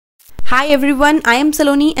Hi everyone, I am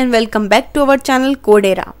Saloni and welcome back to our channel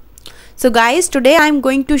CodeEra. So guys, today I am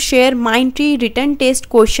going to share Mindtree written test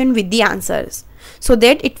question with the answers so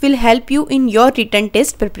that it will help you in your written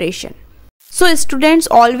test preparation. So students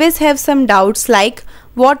always have some doubts like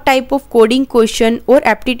what type of coding question or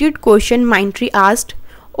aptitude question Mindtree asked,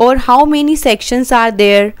 or how many sections are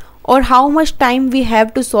there, or how much time we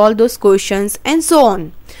have to solve those questions, and so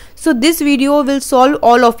on. So this video will solve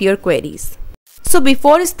all of your queries. So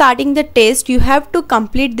before starting the test, you have to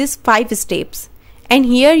complete these 5 steps. And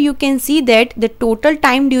here you can see that the total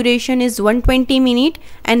time duration is 120 minutes,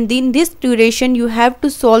 and in this duration you have to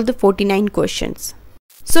solve the 49 questions.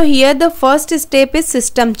 So here the first step is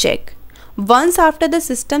system check. Once after the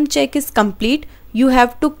system check is complete, you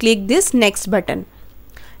have to click this next button.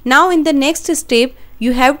 Now in the next step,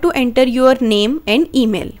 you have to enter your name and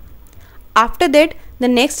email. After that, the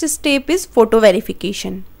next step is photo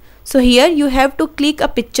verification. So here you have to click a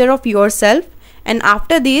picture of yourself, and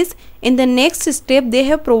after this, in the next step they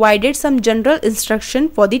have provided some general instruction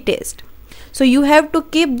for the test. So you have to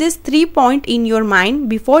keep this 3 points in your mind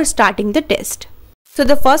before starting the test. So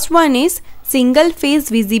the first one is single face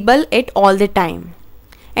visible at all the time,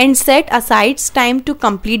 and set aside time to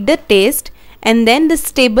complete the test, and then the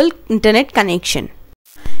stable internet connection.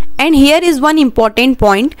 And here is one important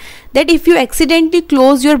point, that if you accidentally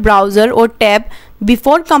close your browser or tab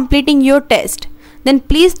before completing your test, then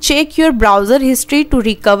please check your browser history to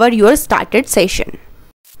recover your started session.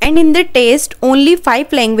 And in the test, only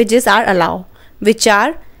 5 languages are allowed, which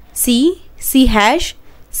are C, C#,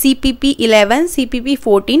 CPP11,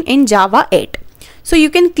 CPP14 and Java 8. So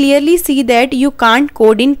you can clearly see that you can't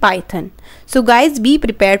code in Python. So guys, be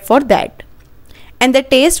prepared for that. And the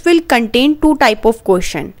test will contain 2 types of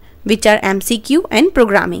questions, which are MCQ and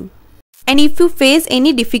programming. And if you face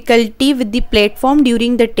any difficulty with the platform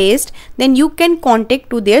during the test, then you can contact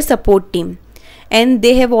to their support team, and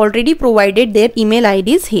they have already provided their email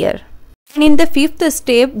IDs here. And in the 5th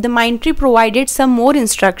step, the Mindtree provided some more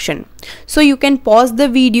instruction, so you can pause the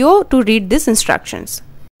video to read these instructions.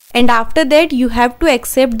 And after that, you have to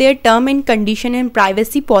accept their term and condition and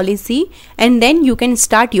privacy policy, and then you can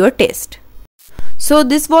start your test. So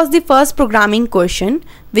this was the first programming question,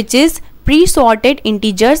 which is pre-sorted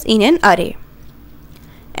integers in an array.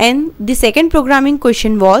 And the second programming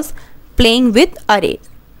question was playing with array.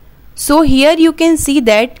 So here you can see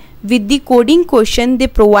that with the coding question they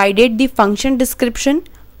provided the function description,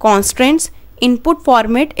 constraints, input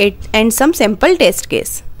format and some sample test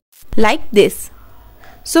case like this.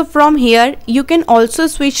 So from here you can also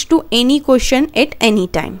switch to any question at any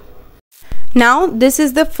time. Now this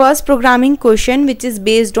is the first programming question, which is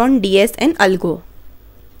based on DS and Algo.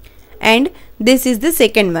 And this is the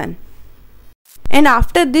second one. And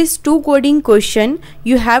after this 2 coding question,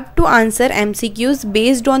 you have to answer MCQs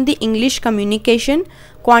based on the English communication,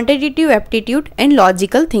 quantitative aptitude and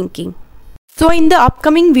logical thinking. So in the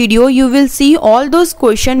upcoming video, you will see all those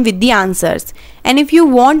questions with the answers. And if you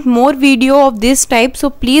want more video of this type, so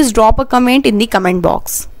please drop a comment in the comment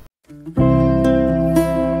box.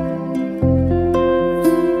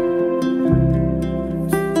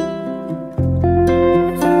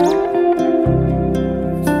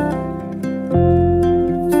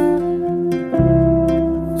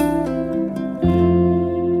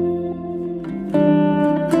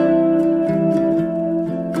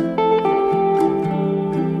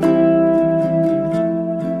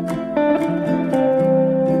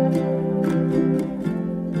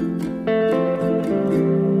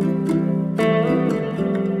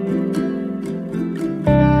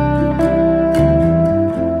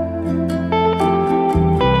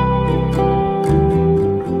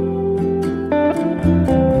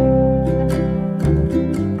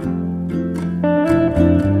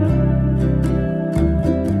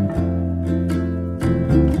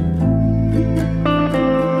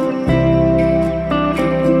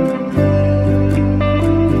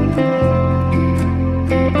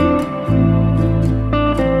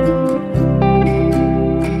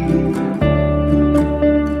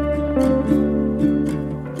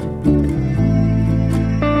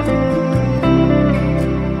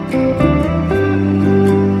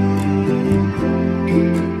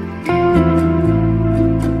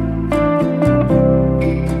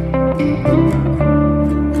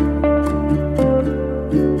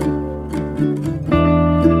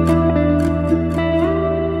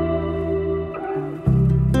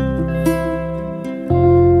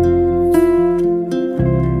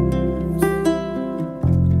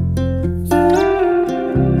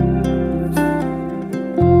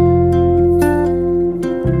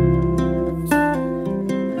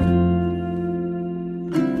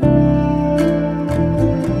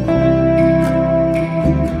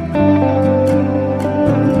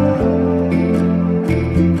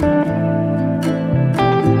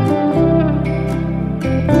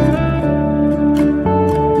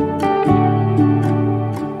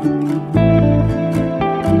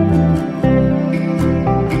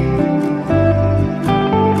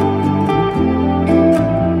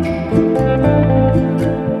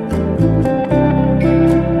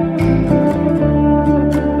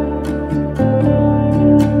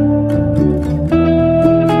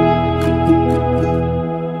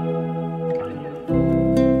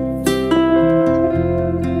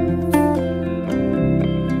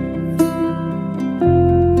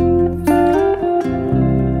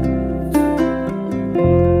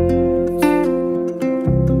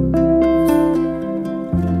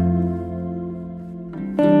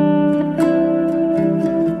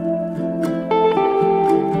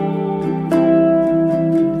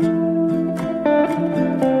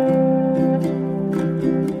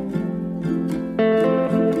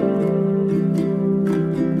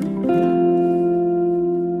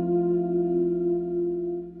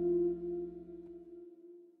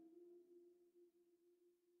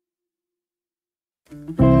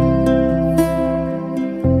 you.